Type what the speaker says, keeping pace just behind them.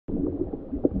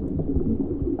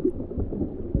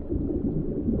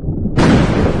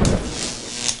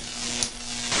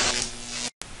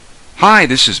Hi,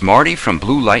 this is Marty from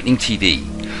Blue Lightning TV.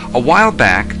 A while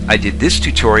back, I did this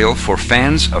tutorial for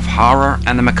fans of horror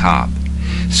and the macabre.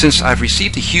 Since I've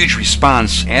received a huge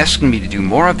response asking me to do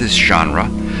more of this genre,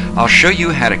 I'll show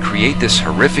you how to create this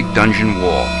horrific dungeon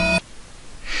wall.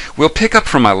 We'll pick up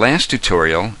from my last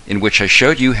tutorial in which I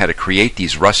showed you how to create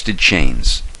these rusted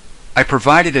chains. I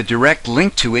provided a direct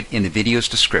link to it in the video's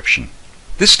description.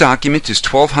 This document is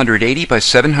 1280 by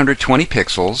 720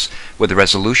 pixels with a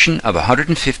resolution of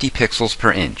 150 pixels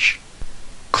per inch.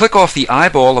 Click off the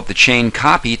eyeball of the chain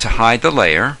copy to hide the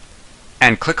layer,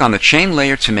 and click on the chain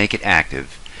layer to make it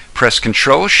active. Press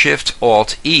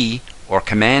Ctrl-Shift-Alt-E or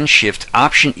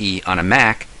Command-Shift-Option-E on a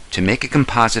Mac to make a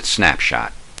composite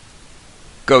snapshot.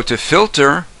 Go to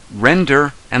Filter,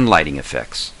 Render, and Lighting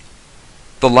Effects.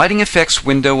 The Lighting Effects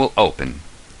window will open.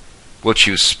 We'll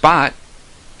choose Spot.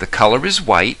 The color is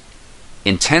white,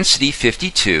 intensity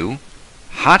 52,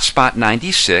 hotspot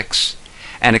 96,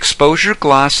 and exposure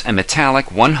gloss and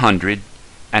metallic 100,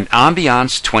 and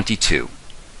ambiance 22.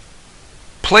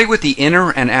 Play with the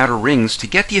inner and outer rings to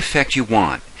get the effect you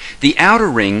want. The outer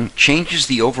ring changes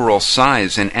the overall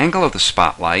size and angle of the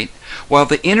spotlight, while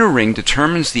the inner ring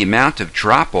determines the amount of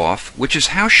drop-off, which is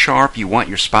how sharp you want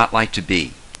your spotlight to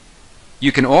be.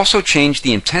 You can also change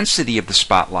the intensity of the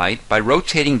spotlight by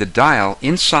rotating the dial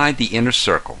inside the inner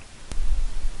circle.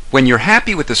 When you're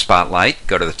happy with the spotlight,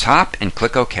 go to the top and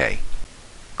click OK.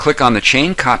 Click on the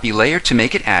chain copy layer to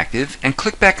make it active and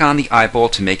click back on the eyeball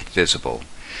to make it visible.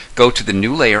 Go to the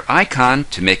new layer icon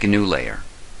to make a new layer.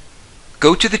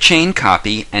 Go to the chain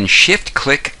copy and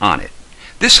shift-click on it.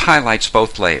 This highlights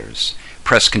both layers.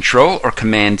 Press Ctrl or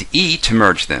Command E to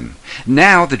merge them.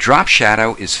 Now the drop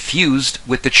shadow is fused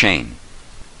with the chain.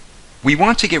 We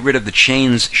want to get rid of the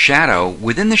chain's shadow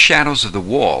within the shadows of the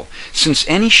wall, since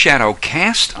any shadow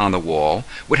cast on the wall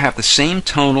would have the same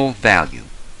tonal value.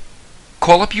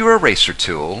 Call up your eraser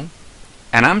tool,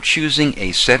 and I'm choosing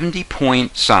a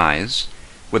 70-point size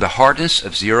with a hardness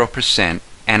of 0%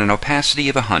 and an opacity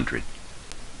of 100.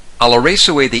 I'll erase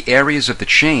away the areas of the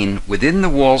chain within the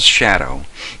wall's shadow.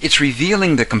 It's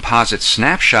revealing the composite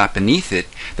snapshot beneath it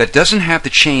that doesn't have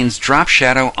the chain's drop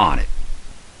shadow on it.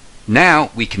 Now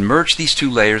we can merge these two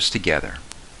layers together.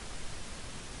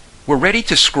 We're ready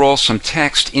to scroll some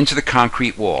text into the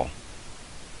concrete wall.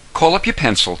 Call up your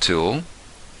pencil tool,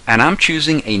 and I'm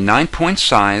choosing a 9-point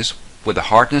size with a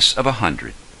hardness of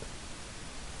 100.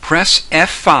 Press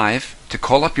F5 to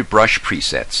call up your brush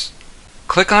presets.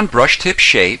 Click on Brush Tip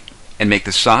Shape and make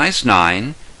the size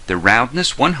 9, the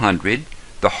roundness 100,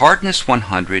 the hardness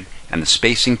 100, and the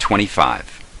spacing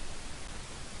 25.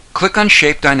 Click on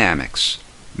Shape Dynamics.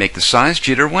 Make the size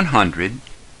jitter 100,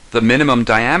 the minimum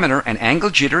diameter and angle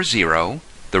jitter 0,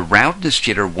 the roundness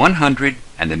jitter 100,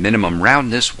 and the minimum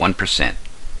roundness 1%.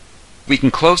 We can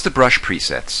close the brush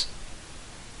presets.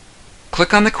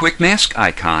 Click on the Quick Mask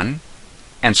icon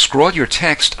and scroll your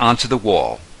text onto the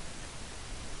wall.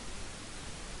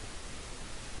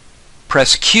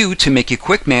 Press Q to make your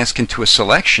quick mask into a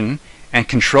selection, and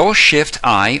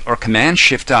Ctrl-Shift-I or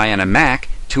Command-Shift-I on a Mac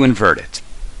to invert it.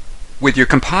 With your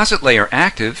composite layer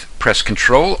active, press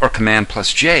Ctrl or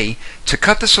Command+J to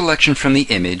cut the selection from the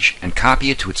image and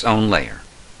copy it to its own layer.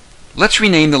 Let's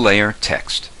rename the layer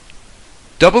Text.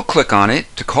 Double-click on it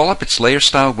to call up its layer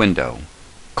style window.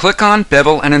 Click on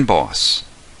Bevel and Emboss.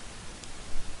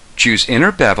 Choose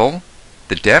Inner Bevel,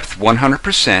 the depth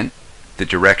 100%, the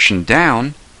direction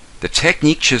down, the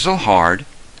technique Chisel Hard,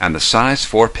 and the size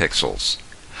 4 pixels.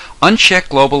 Uncheck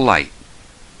Global Light.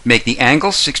 Make the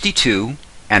angle 62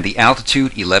 and the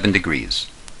altitude 11 degrees.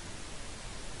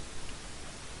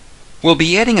 We'll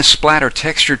be adding a splatter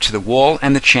texture to the wall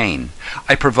and the chain.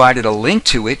 I provided a link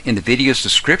to it in the video's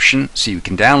description so you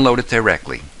can download it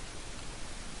directly.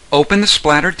 Open the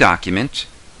splatter document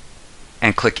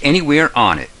and click anywhere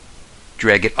on it.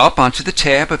 Drag it up onto the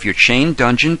tab of your Chain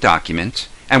Dungeon document,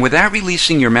 and without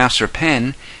releasing your mouse or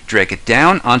pen, drag it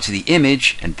down onto the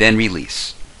image and then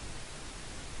release.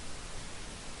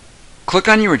 Click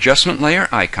on your adjustment layer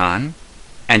icon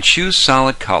and choose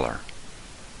Solid Color.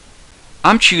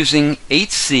 I'm choosing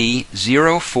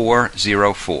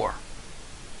 8C0404.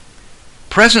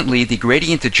 Presently, the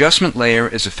gradient adjustment layer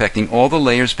is affecting all the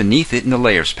layers beneath it in the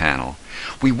Layers panel.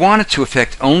 We want it to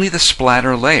affect only the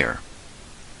splatter layer.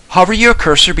 Hover your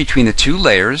cursor between the two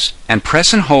layers and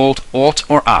press and hold Alt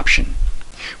or Option.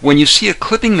 When you see a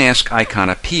clipping mask icon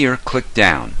appear, click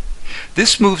down.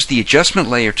 This moves the adjustment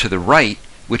layer to the right,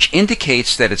 which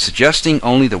indicates that it's adjusting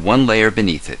only the one layer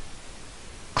beneath it.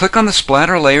 Click on the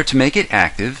splatter layer to make it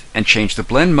active and change the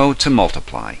blend mode to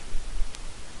multiply.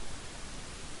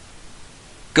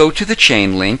 Go to the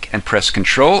chain link and press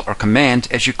Ctrl or Command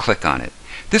as you click on it.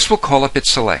 This will call up its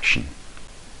selection.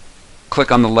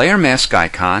 Click on the layer mask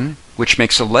icon, which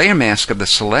makes a layer mask of the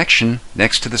selection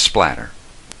next to the splatter.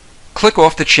 Click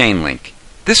off the chain link.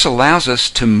 This allows us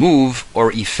to move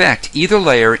or effect either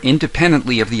layer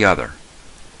independently of the other.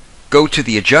 Go to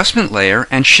the adjustment layer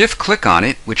and shift-click on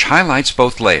it, which highlights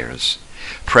both layers.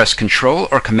 Press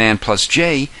Ctrl or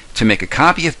Command+J to make a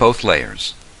copy of both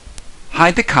layers.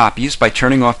 Hide the copies by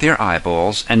turning off their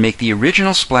eyeballs and make the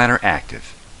original splatter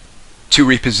active. To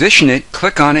reposition it,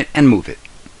 click on it and move it.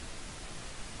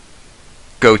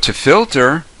 Go to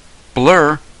Filter,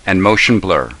 Blur, and Motion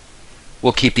Blur.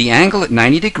 We'll keep the angle at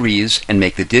 90 degrees and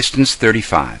make the distance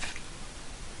 35.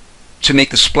 To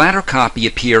make the splatter copy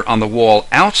appear on the wall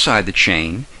outside the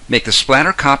chain, make the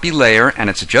splatter copy layer and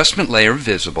its adjustment layer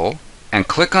visible, and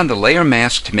click on the layer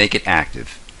mask to make it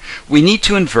active. We need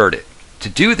to invert it. To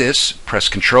do this, press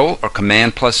Ctrl or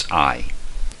Command+I.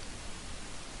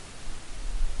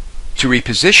 To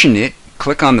reposition it,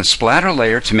 click on the splatter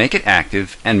layer to make it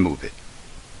active and move it.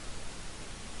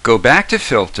 Go back to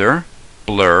Filter,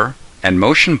 Blur, and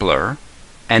Motion Blur,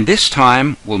 and this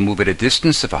time we'll move at a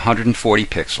distance of 140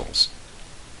 pixels.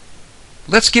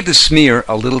 Let's give the smear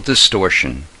a little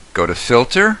distortion. Go to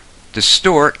Filter,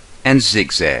 Distort, and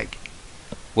Zigzag.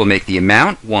 We'll make the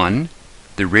amount 1,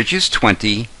 the ridges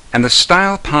 20, and the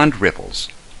style pond ripples.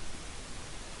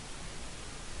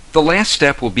 The last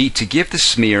step will be to give the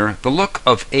smear the look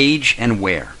of age and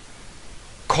wear.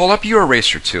 Call up your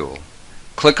eraser tool.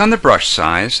 Click on the brush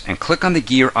size and click on the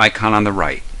gear icon on the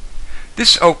right.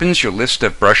 This opens your list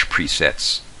of brush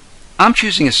presets. I'm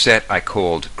choosing a set I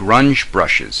called Grunge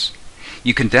Brushes.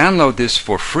 You can download this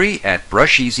for free at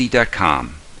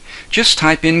brusheasy.com. Just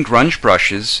type in Grunge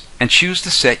Brushes and choose the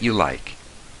set you like.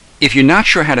 If you're not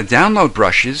sure how to download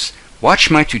brushes, watch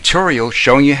my tutorial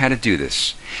showing you how to do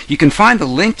this. You can find the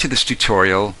link to this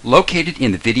tutorial located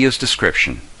in the video's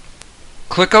description.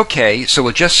 Click OK, so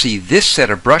we'll just see this set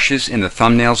of brushes in the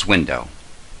thumbnails window.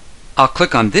 I'll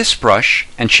click on this brush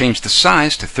and change the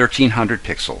size to 1300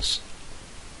 pixels.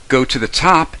 Go to the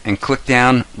top and click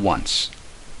down once.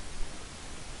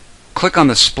 Click on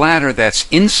the splatter that's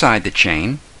inside the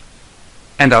chain,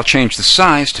 and I'll change the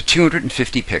size to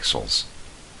 250 pixels.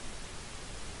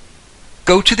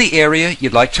 Go to the area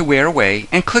you'd like to wear away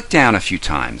and click down a few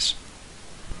times.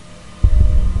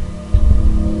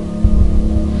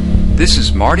 This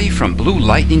is Marty from Blue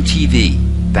Lightning TV.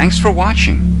 Thanks for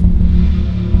watching.